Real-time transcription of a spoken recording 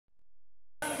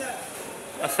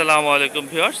আসসালামু আলাইকুম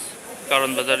ভিউয়ার্স, কারণ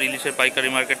বাজার ইলিশের পাইকারি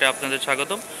মার্কেটে আপনাদের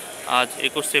স্বাগতম। আজ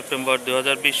 21 সেপ্টেম্বর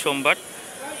 2020 সোমবার।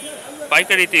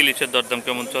 পাইকারিতে ইলিশের দরদাম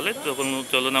কেমন চলে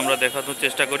চলুন আমরা দেখানোর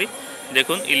চেষ্টা করি।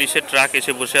 দেখুন, ইলিশের ট্রাক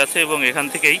এসে বসে আছে এবং এখান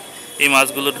থেকেই এই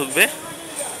মাছগুলো ঢুকবে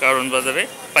কারণ বাজারে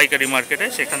পাইকারি মার্কেটে।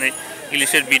 সেখানে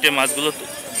ইলিশের বিটে মাছগুলো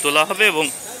তোলা হবে এবং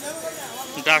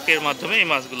ট্রাকের মাধ্যমে এই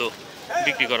মাছগুলো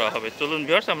বিক্রি করা হবে। চলুন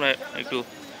ভিউয়ার্স, আমরা একটু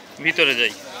ভিতরে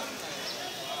যাই।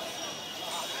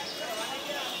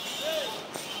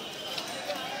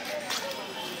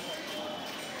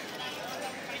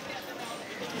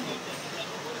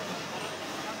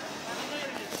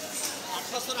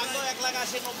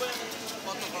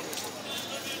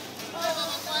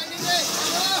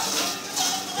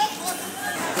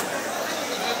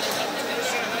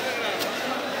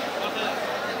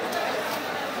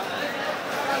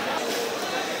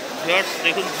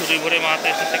 দেখুন, ঝুড়ি ভরে মাছ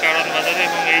এসেছে কারণ বাজারে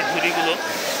এবং এই ঝুড়িগুলো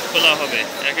খোলা হবে।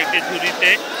 এক একটি ঝুড়িতে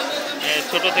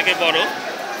ছোট থেকে বড়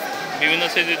বিভিন্ন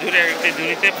সাইজের ঝুড়ি, এক একটি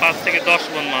ঝুড়িতে 5 থেকে 10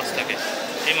 মণ মাছ থাকে।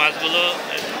 এই মাছগুলো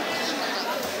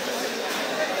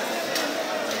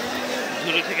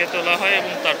ঝুড়ি থেকে তোলা হয়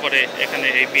এবং তারপরে এখানে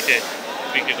এই বিটে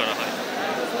বিক্রি করা হয়।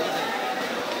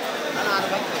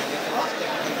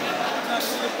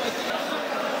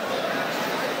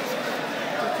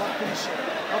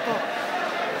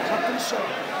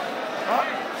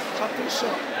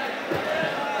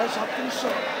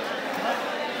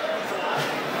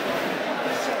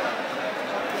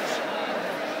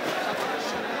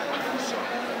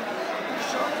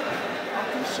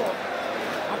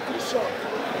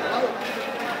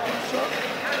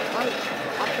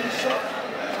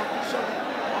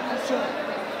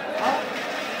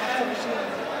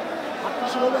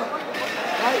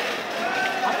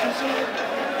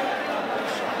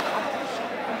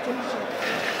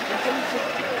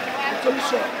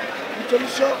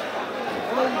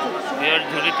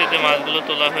 ঝুড়িতে যে মাছগুলো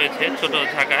তোলা হয়েছে ছোট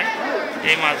ঢাকায়,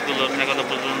 এই মাছগুলোর এখনো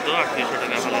পর্যন্ত 3800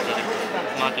 টাকা হালি ধরে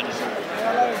মাছ উঠেছে।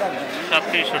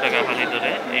 3700 টাকা হালি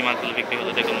ধরে এই মাছগুলো বিক্রি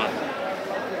হলো। দেখুন মাছ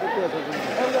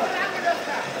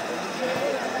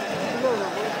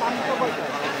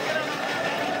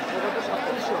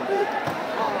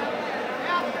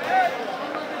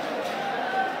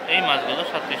এই মাছগুলো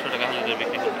 3700 টাকা হালি ধরে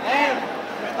বিক্রি হলো।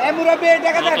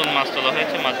 নতুন মাছ তোলা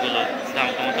হয়েছে, মাছগুলোর দাম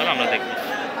কেমন চলে আমরা দেখব।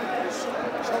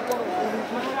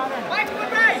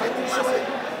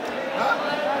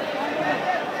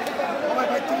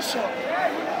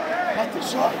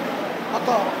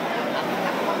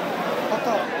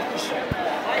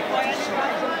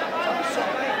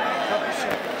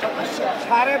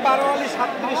 সাড়ে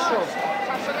 12,3700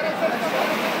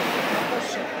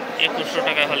 2100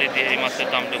 টাকা হালি দিয়ে এই মাছের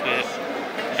দামটুকু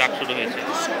ডাক শুরু হয়েছে।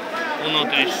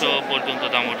 2900 পর্যন্ত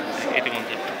দাম উঠেছে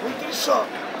ইতিমধ্যে।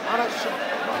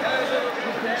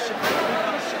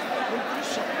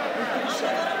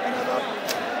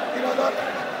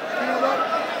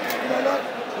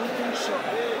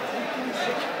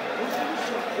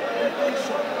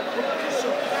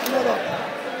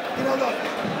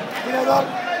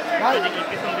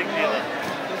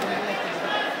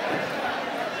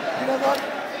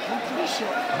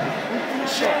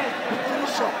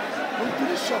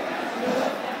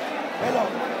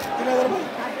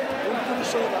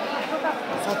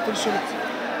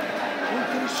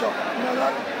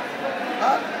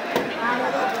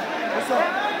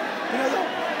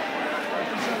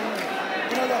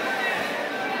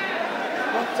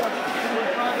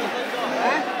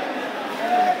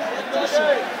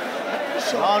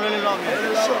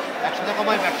 একসাথে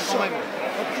কমাইবে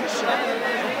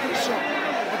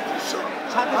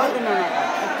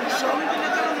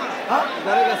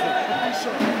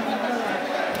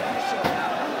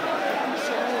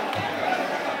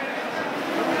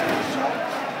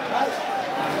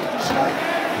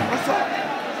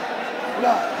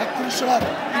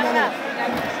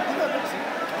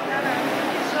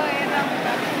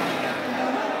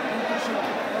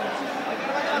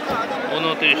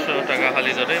 $2900 টাকা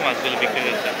হালি ধরে মাছগুলো বিক্রি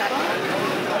হয়েছে।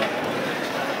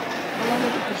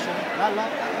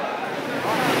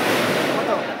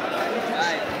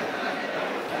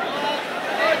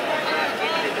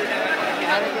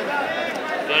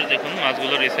 দেখুন,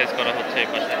 মাছগুলো রিসাইজ করা হচ্ছে এই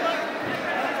পাশে।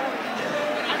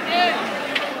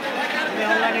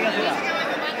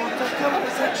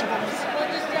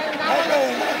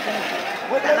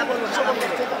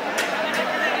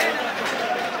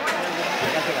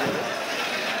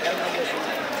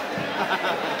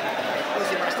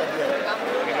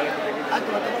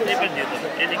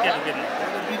 এদিকে ঢুকে দিন।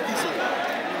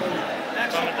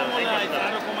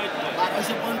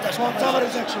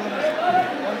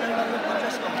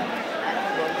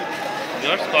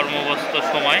 ভিউয়ার্স, কর্মব্যস্ত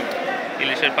সময়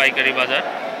ইলিশের পাইকারি বাজার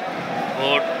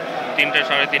ভোর 3টা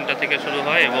সাড়ে 3টা থেকে শুরু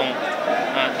হয় এবং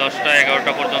 10টা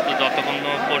 11টা পর্যন্ত, যতক্ষণ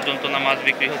পর্যন্ত না মাছ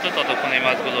বিক্রি হতো ততক্ষণ এই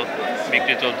মাছগুলো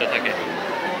বিক্রি চলতে থাকে।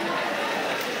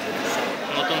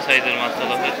 নতুন সাইজের মাছ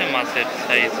তোলা হয়েছে, মাছের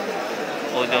সাইজ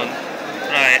ওজন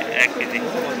প্রায় 1 কেজি।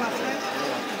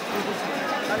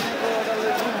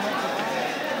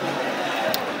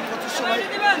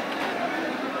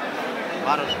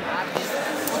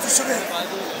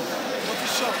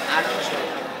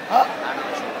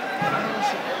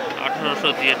 আঠারোশো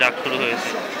দিয়ে ডাক শুরু হয়েছে।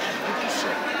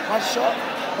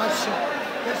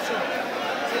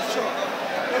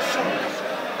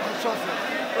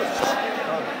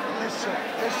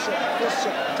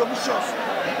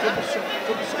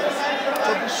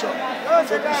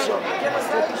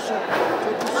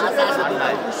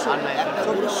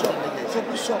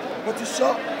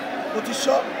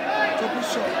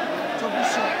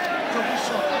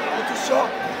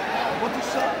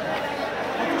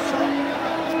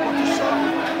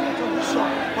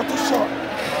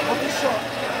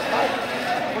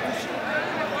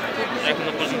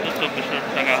 এখনো পর্যন্ত 2400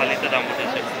 টাকা হালিতে দাম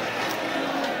উঠেছে।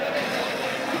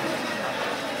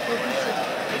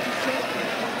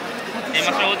 এই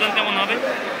মাছের ওজন কেমন হবে?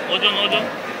 ওজন 900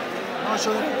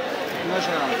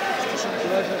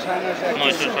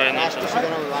 সাড়ে 900।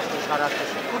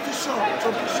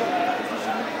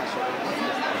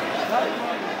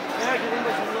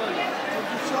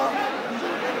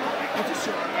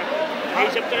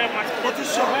 হিসাব করে মাছ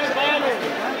 2500।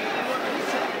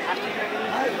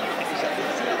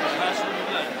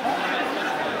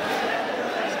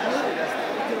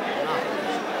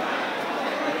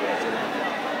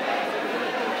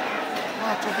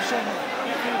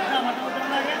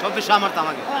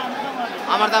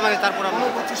 আমার দাম আগে তারপর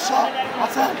 2500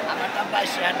 আচ্ছা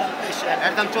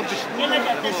একদম 24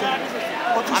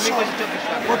 আমি কইছি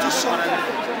 2500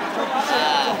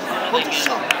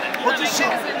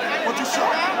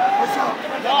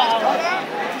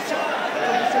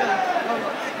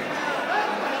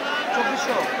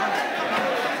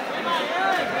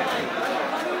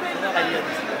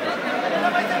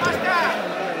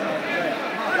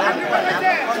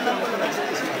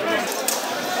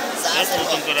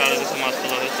 নতুন করে আরো কিছু মাছ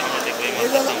তোলা হয়েছে, আমরা দেখবো এই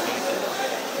মাছের দাম কমছে।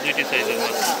 2টি সাইজের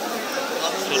মাছ,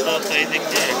 ছোট সাইজ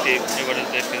একটি, একটি এভারেজ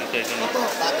 1 কেজি সাইজের মাছ।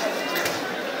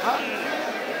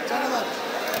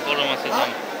 বড় মাছের দাম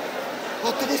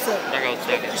টাকা হচ্ছে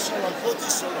আগে।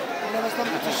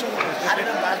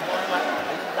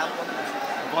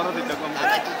 বড় দিতে কম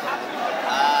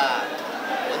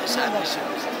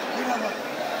 2700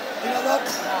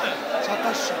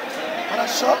 2800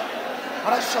 2800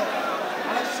 2800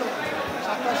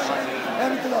 2700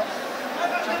 এর কিলো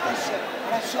 2700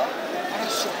 2800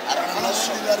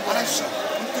 2800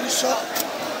 2800 2900 2900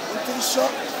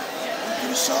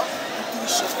 2900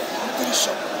 2900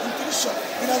 2900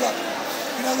 3000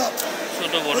 3000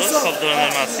 ছোট বড় সব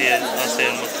ধরনের মাছই আছে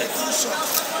এর মধ্যে। 3100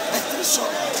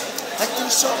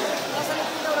 3100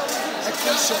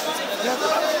 3100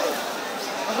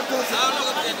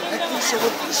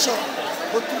 3100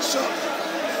 3200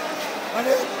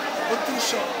 মানে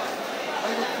 3200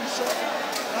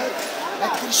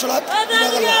 3100 লাখ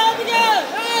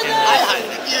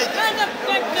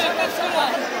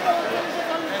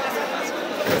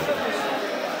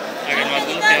আগের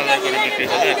মাছগুলো 3000 করে বিক্রি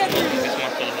হলে এখন নতুন কিছু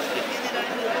মাছ তোলা হচ্ছে।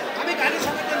 আমি গাড়ির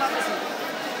সামনে নামছি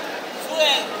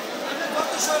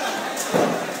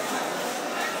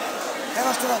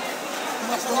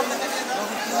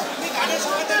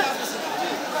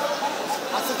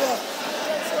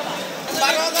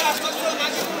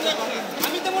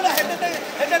আমি তো মনে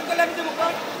হেডেড করলে আমি দেবো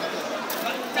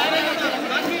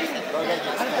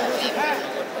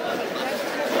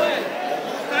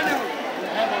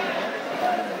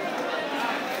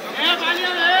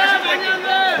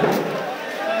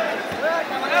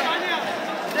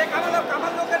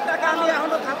কামার লোকের টাকা আমি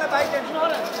এখনো খাতা পাইতে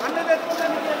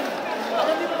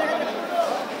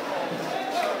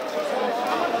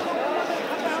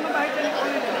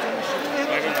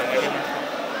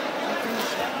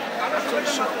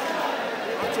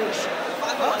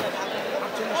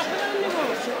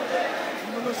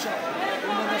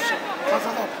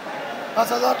পাঁচ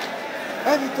হাজার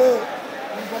হ্যাঁ দিতে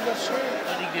 1500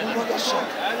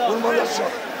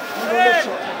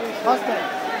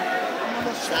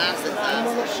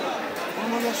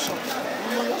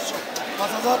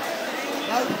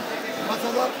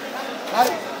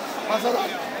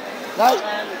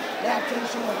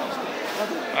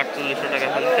 4800 টাকা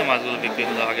হালিতে মাছগুলো বিক্রি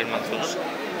হলো, আগের মাছগুলো।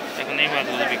 এখন এই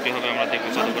মাছগুলো বিক্রি হবে, আমরা দেখবো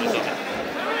কত করে চলে।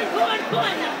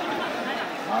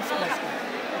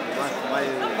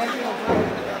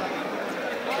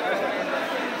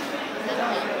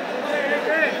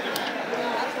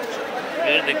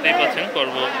 দেখতেই পাচ্ছেন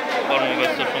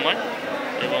কর্মব্যস্ত সময়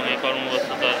এবং এই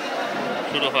কর্মব্যস্ততা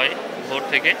শুরু হয় ভোর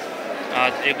থেকে।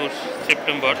 আজ 21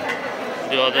 সেপ্টেম্বর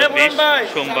 2020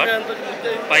 সোমবার।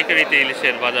 পাইকারিতে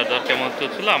ইলিশের বাজার দর কেমন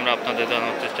চলছিল আমরা আপনাদের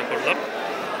জানানোর চেষ্টা করলাম।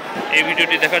 এই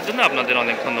ভিডিওটি দেখার জন্য আপনাদের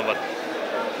অনেক ধন্যবাদ।